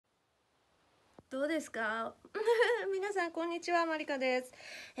どうですか皆さんこんにちは、マリカです。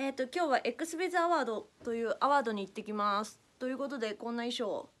今日は XBIZ アワードというアワードに行ってきます。ということでこんな衣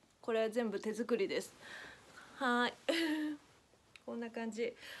装、これ全部手作りです。はいこんな感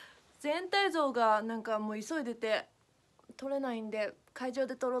じ。全体像がなんかもう急いでて撮れないんで会場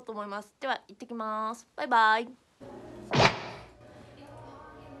で撮ろうと思います。では行ってきます。バイバイ。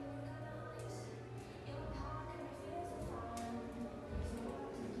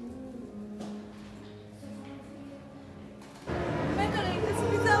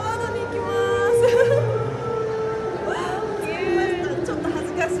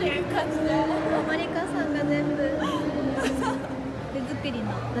マリカさんが全部手作りの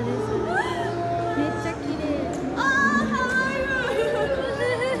ドレス。めっちゃ綺麗。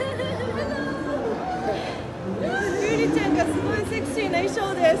ゆりちゃんがすごいセクシーな衣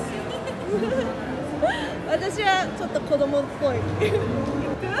装です。私はちょっと子供っぽい。行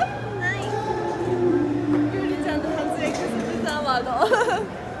く？ない。ゆりちゃんの初XBIZアワード。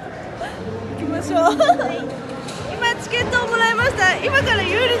行きましょう。今チケットをもらいました。今から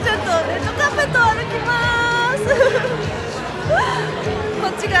ゆりちゃんとレッドカーペットを歩きます。こ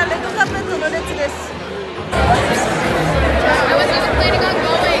っちがレッドカーペットの列です。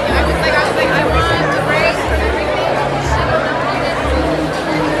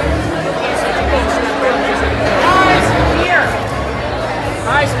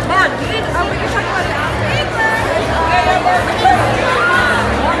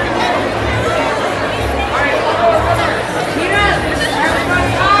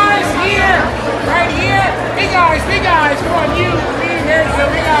Big eyes, come on, you, me, there's the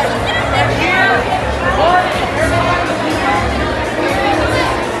big eyes. Right here, or everyone.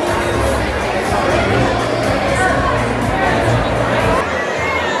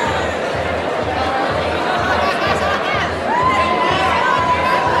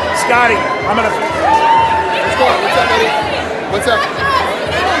 Scotty, I'm gonna. What's going on? What's up, Eddie? What's up?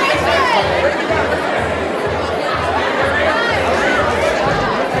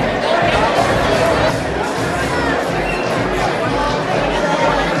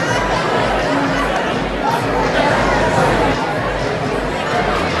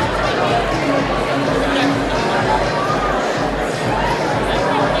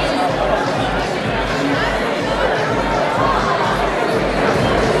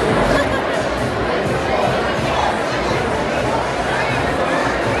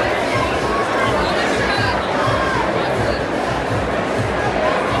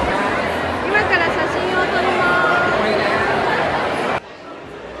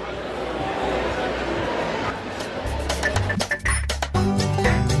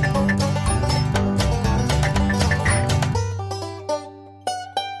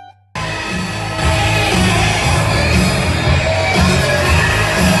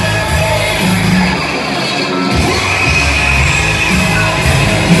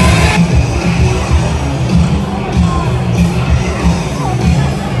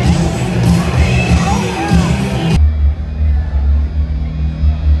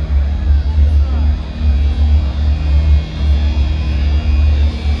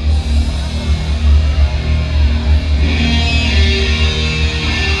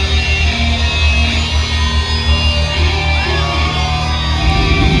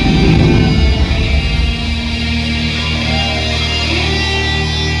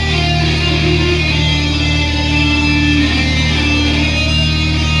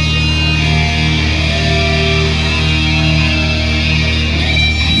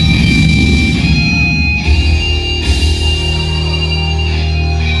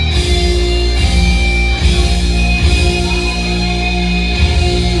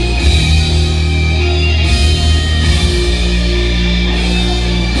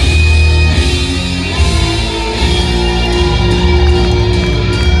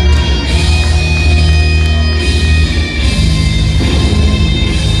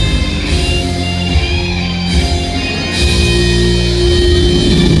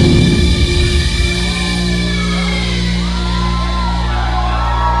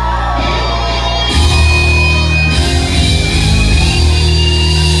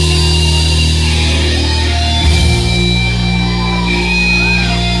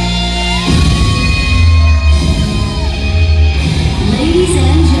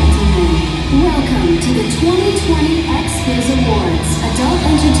 XBIZ Awards, adult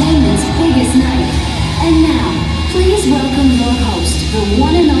entertainment's biggest night. And now, please welcome your host, the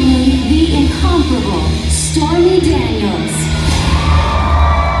one and only, the incomparable, Stormy Daniels.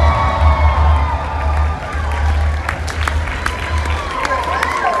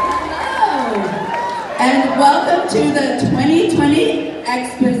 Hello, and welcome to the 2020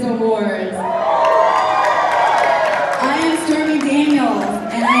 XBIZ Awards.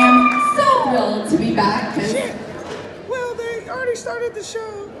 started the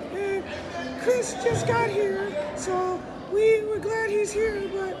show, and Chris just got here, so we were glad he's here,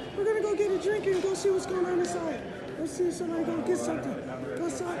 but we're gonna go get a drink and go see what's going on inside. Let's see if somebody go get something. Go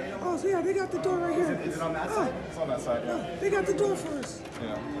inside. Oh, so yeah, they got the door right here. Is it on that side? It's on that side, yeah. They got the door for us.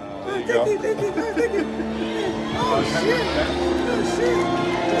 Yeah. Thank you. Thank you. Oh, shit. Oh, shit.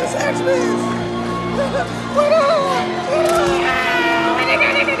 It's XBIZ. What up?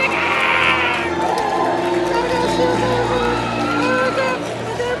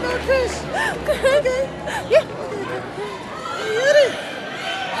 Chris. Okay. Yeah.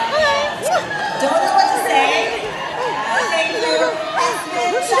 Don't know what to say. Thank you.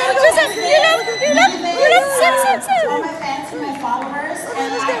 All my fans and my followers, and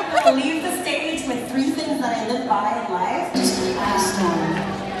I'm going to leave the stage with 3 things that I live by in life. Just keep my story.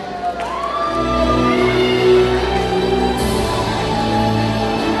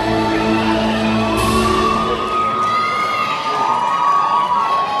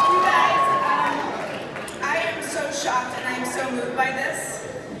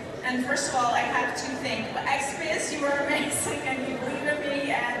 And first of all, I have to thank XBIZ. You were amazing, and you believed in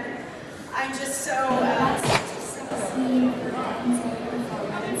me, and I'm just so.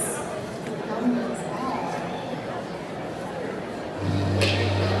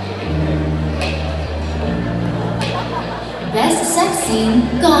 Best sex scene,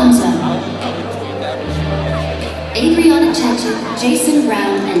 Gonzo. Adriana Chechik, Jason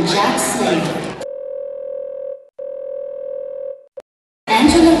Brown, and Jack Slade.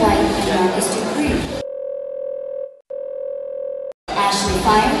 Angela White and Marcus Dupree. Ashley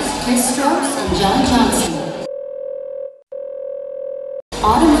Fires, Chris Strokes, and John Johnson.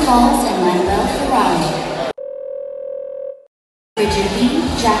 Autumn Falls and Manuel Ferrari. Bridget B.,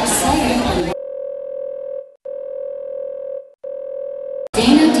 Jack Slater, and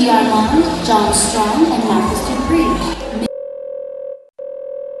Dana D'Armond, John Strong, and Marcus Dupree.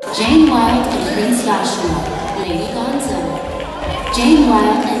 Jane Wilde and Prince Joshua, Lady Gonzo. Jane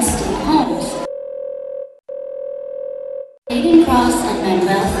Wilde and Steve Holmes. Hayden Cross and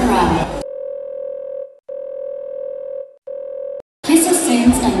Manuel Ferrari. Kissa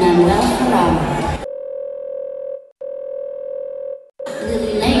Sins and Manuel Ferrari.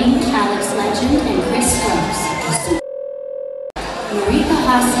 Lily Lane, Alex Legend, and Chris Strokes. Marica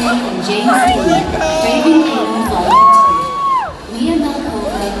Hase and James Dean, Raven King, Volume 2. Mia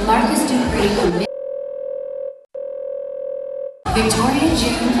Malkova, Marcus Dupree, and Victoria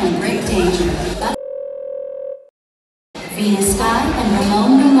June and Rick Danger. Venus Sky and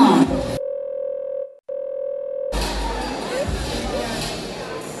Ramon Ramon.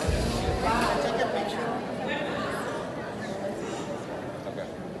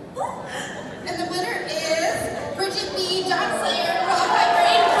 And the winner is Bridget B., John Slayer, Rob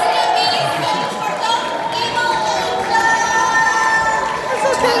Hydrate, Bridget B., Portal, Evil,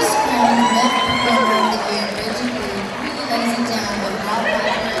 First crown Red Member of the Year, Bridget B. Ladies and gentlemen, Rob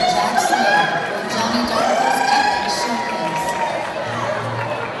Hydrate, Jack Slayer, Johnny Darko's Epic Showcase.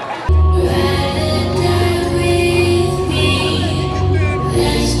 Ride and die with me.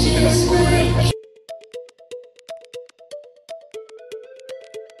 That's just what.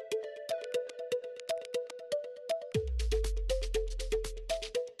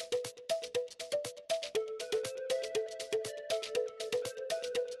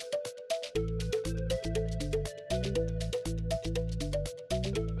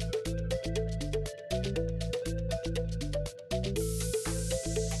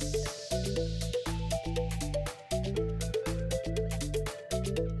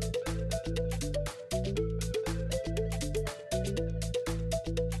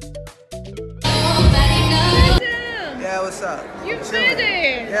 Yeah, what's up? You Chilling. made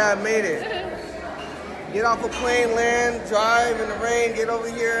it! Yeah, I made it. Get off a plane, land, drive in the rain, get over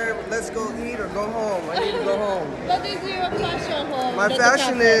here. Let's go eat or go home. I need to go home. What is your fashion home? My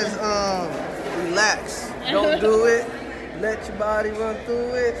fashion is relax. Don't do it. Let your body run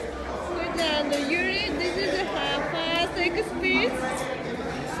through it. And Yuri, this is her first XBIZ.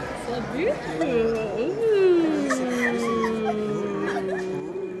 So beautiful.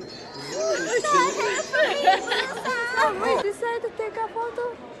 We decided to take a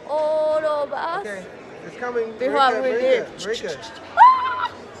photo, all of us. Okay, it's coming. Before we leave. Marica.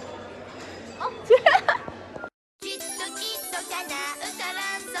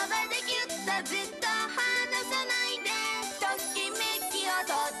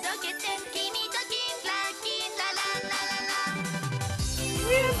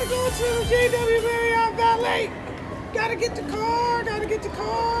 'We have to go to the JW Marriott Valet. Gotta get the car. Gotta get the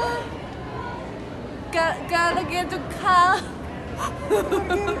car. Gotta get the car.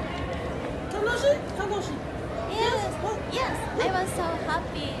 Kanoshi? Kanoshi. Yes. What? Yes, I was so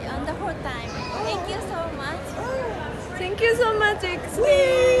happy on the whole time. Thank you so much. Thank you so much, XB.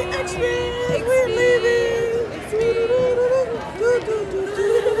 XB, we're leaving.